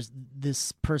 obviously,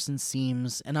 this person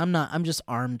seems, and I'm just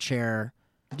armchair.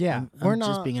 Yeah, I'm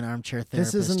just being an armchair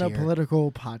therapist. This isn't here. a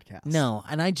political podcast. No,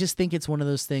 and I just think it's one of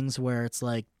those things where it's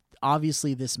like,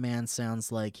 obviously, this man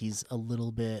sounds like he's a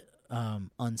little bit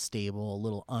unstable, a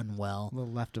little unwell. A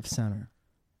little left of center.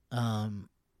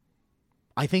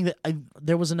 I think that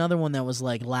there was another one that was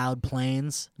like loud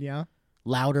planes, Yeah.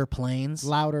 louder planes.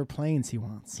 Louder planes he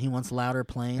wants. He wants louder And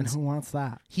planes. who wants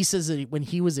that? He says that when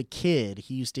he was a kid,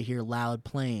 he used to hear loud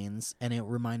planes, and it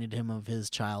reminded him of his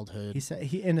childhood. He said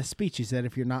in a speech he said,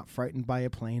 if you're not frightened by a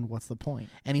plane, what's the point?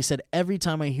 And he said, every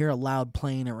time I hear a loud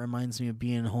plane, it reminds me of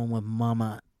being home with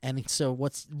mama. And so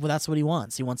that's what he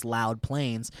wants. He wants loud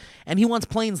planes, and he wants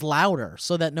planes louder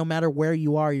so that no matter where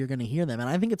you are, you're going to hear them. And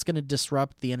I think it's going to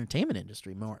disrupt the entertainment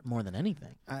industry more than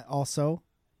anything. Also,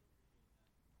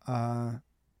 I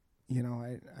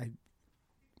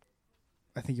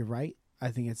think you're right. I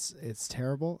think it's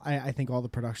terrible. I think all the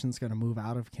production's going to move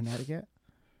out of Connecticut.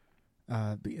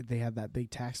 They had that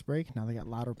big tax break. Now they got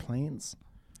louder planes.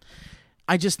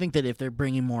 I just think that if they're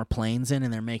bringing more planes in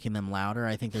and they're making them louder,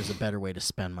 I think there's a better way to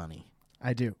spend money.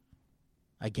 I do.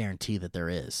 I guarantee that there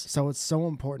is. So it's so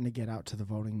important to get out to the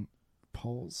voting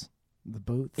polls, the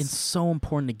booths. It's so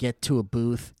important to get to a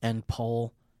booth and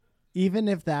poll. Even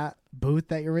if that booth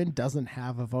that you're in doesn't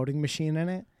have a voting machine in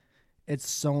it, it's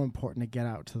so important to get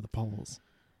out to the polls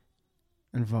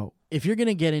and vote. If you're going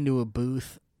to get into a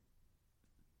booth,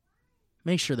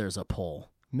 make sure there's a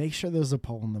poll. Make sure there's a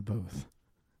poll in the booth.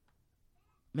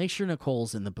 Make sure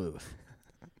Nicole's in the booth.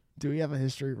 Do we have a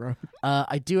history road?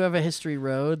 I do have a history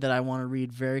road that I want to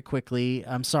read very quickly.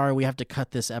 I'm sorry we have to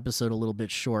cut this episode a little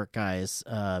bit short, guys,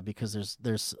 because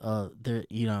there's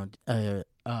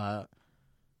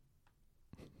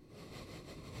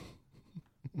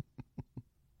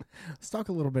Let's talk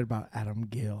a little bit about Adam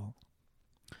Gill.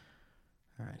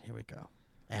 All right, here we go.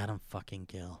 Adam fucking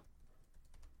Gill.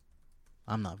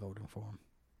 I'm not voting for him.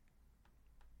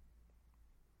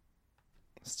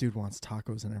 This dude wants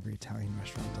tacos in every Italian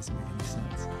restaurant. Doesn't make any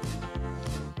sense.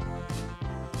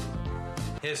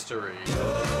 History.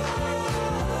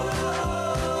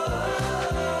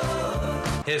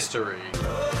 History.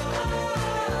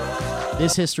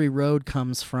 This history road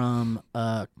comes from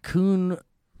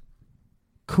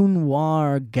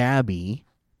Kunwar Gabby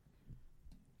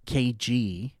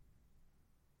KG.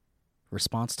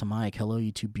 Response to Mike. Hello,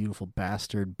 you two beautiful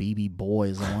bastard BB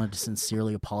boys. I wanted to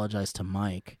sincerely apologize to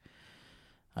Mike.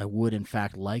 I would, in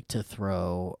fact, like to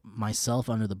throw myself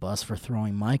under the bus for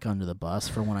throwing Mike under the bus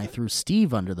for when I threw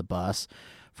Steve under the bus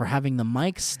for having the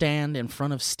mic stand in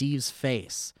front of Steve's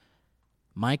face.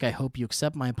 Mike, I hope you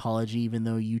accept my apology, even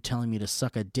though you telling me to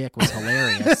suck a dick was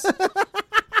hilarious.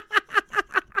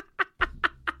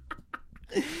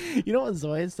 You know what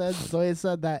Zoya said? Zoya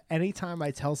said that anytime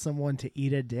I tell someone to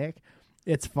eat a dick,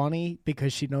 it's funny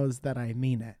because she knows that I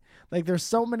mean it. Like, there's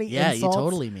so many Yeah, insults you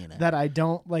totally mean it. that I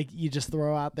don't, like, you just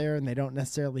throw out there and they don't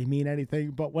necessarily mean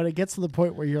anything. But when it gets to the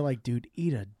point where you're like, dude,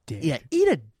 eat a dick. Yeah, eat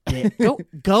a dick.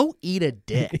 Go eat a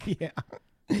dick. Yeah.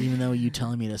 Even though you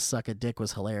telling me to suck a dick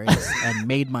was hilarious and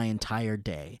made my entire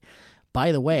day.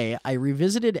 By the way, I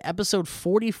revisited episode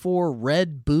 44,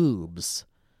 Red Boobs,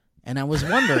 and I was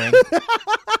wondering...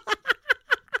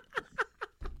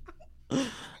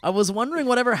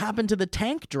 whatever happened to the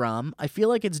tank drum. I feel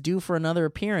like it's due for another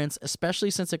appearance,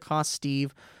 especially since it cost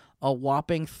Steve a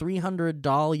whopping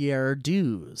 $300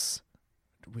 dues.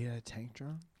 We had a tank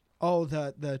drum? Oh,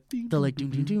 the like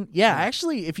doom doom doom. Yeah,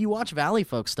 actually, if you watch Valley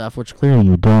Folk stuff, which clearly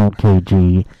you don't,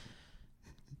 KG,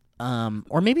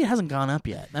 or maybe it hasn't gone up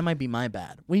yet. That might be my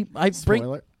bad.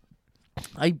 Spoiler.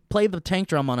 I played the tank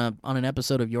drum on an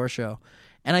episode of your show,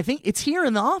 and I think it's here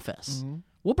in the office. Mm-hmm.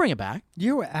 We'll bring it back. You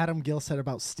hear what Adam Gill said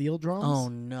about steel drums? Oh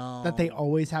no! That they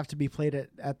always have to be played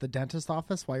at the dentist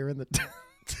office while you're in the...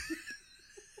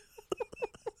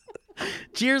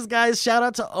 Cheers, guys. Shout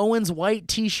out to Owen's white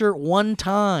t-shirt one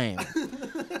time.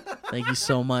 Thank you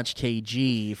so much,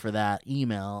 KG, for that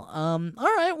email. All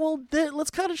right, well, let's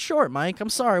cut it short, Mike. I'm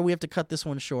sorry we have to cut this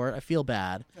one short. I feel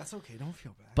bad. That's okay. Don't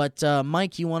feel bad. But,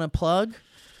 Mike, you want to plug?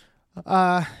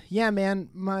 Yeah, man.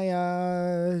 My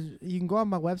you can go on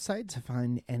my website to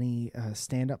find any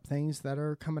stand-up things that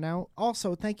are coming out.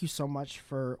 Also, thank you so much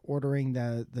for ordering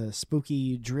the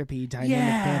spooky, drippy,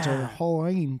 dynamic banter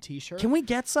Halloween T-shirt. Can we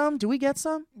get some? Do we get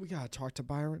some? We gotta talk to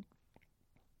Byron.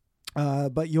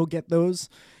 But you'll get those.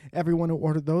 Everyone who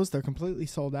ordered those, they're completely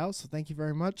sold out. So thank you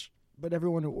very much. But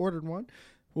everyone who ordered one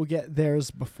will get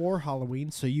theirs before Halloween,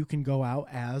 so you can go out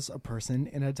as a person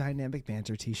in a dynamic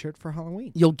banter T-shirt for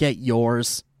Halloween. You'll get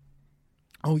yours.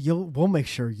 Oh, we'll make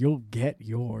sure you'll get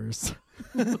yours.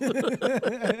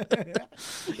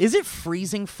 Is it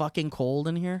freezing fucking cold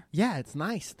in here? Yeah, it's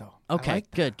nice though. I Okay,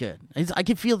 like that. good. I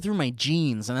can feel it through my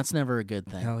jeans, and that's never a good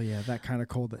thing. Hell yeah, that kind of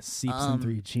cold that seeps in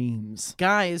through your jeans.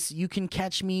 Guys, you can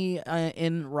catch me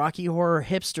in Rocky Horror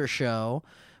Hipster Show,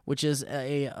 which is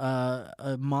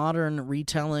a modern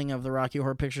retelling of the Rocky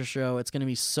Horror Picture Show. It's going to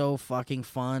be so fucking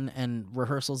fun, and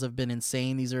rehearsals have been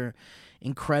insane. These are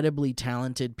incredibly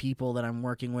talented people that I'm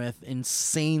working with,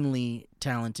 insanely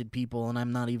talented people, and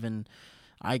I'm not even...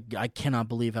 I cannot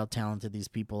believe how talented these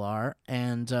people are.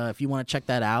 And if you want to check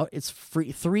that out, it's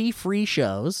free. 3 free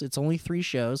shows. It's only 3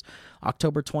 shows.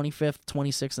 October 25th,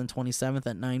 26th, and 27th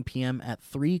at 9 p.m. at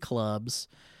 3 clubs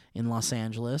in Los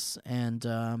Angeles. And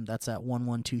that's at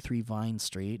 1123 Vine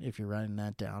Street, if you're writing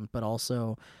that down. But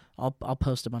also, I'll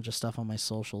post a bunch of stuff on my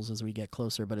socials as we get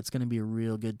closer. But it's going to be a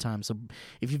real good time. So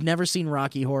if you've never seen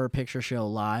Rocky Horror Picture Show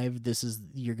live,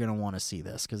 you're going to want to see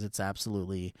this, because it's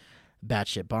absolutely...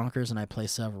 batshit bonkers, and I play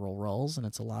several roles, and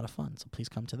it's a lot of fun. So please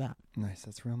come to that. Nice,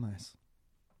 that's real nice.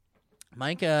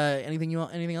 Mike, anything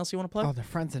else you want to plug? Oh, the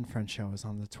Friends and Friends show is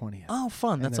on the 20th. Oh,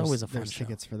 fun! And That's always a fun There's show.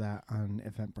 tickets for that on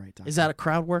Eventbrite. Is that a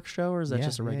crowd work show, or is that Yeah,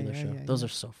 just a yeah, regular yeah, show? yeah, Those yeah. are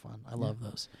so fun. I love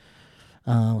those.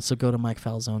 So go to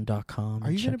MikeFalzone.com. Are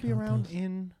you going going to be around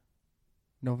in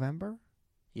November?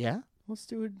 Yeah, Let's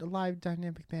do a live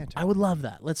dynamic banter. I would love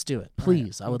that. Let's do it, All right,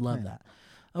 please. I we'll would love plan. that.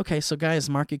 Okay, so guys,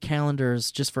 mark your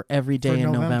calendars just for every For day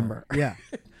in November. Yeah.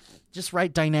 Just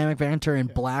write dynamic banter in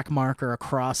black marker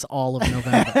across all of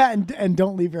November. and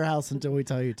don't leave your house until we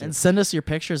tell you to. And send us your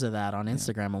pictures of that on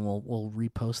Instagram, and we'll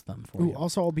repost them for Ooh, you.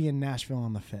 also, I'll be in Nashville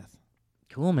on the 5th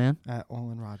Cool, man. at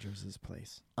Olin Rogers'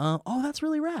 place. Oh, that's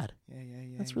really rad.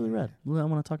 Yeah. That's really rad. Well, I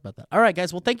want to talk about that. All right,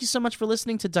 guys. Well, thank you so much for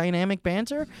listening to Dynamic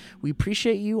Banter. We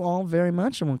appreciate you all very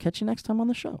much, and we'll catch you next time on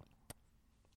the show.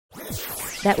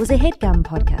 That was a HeadGum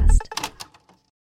podcast.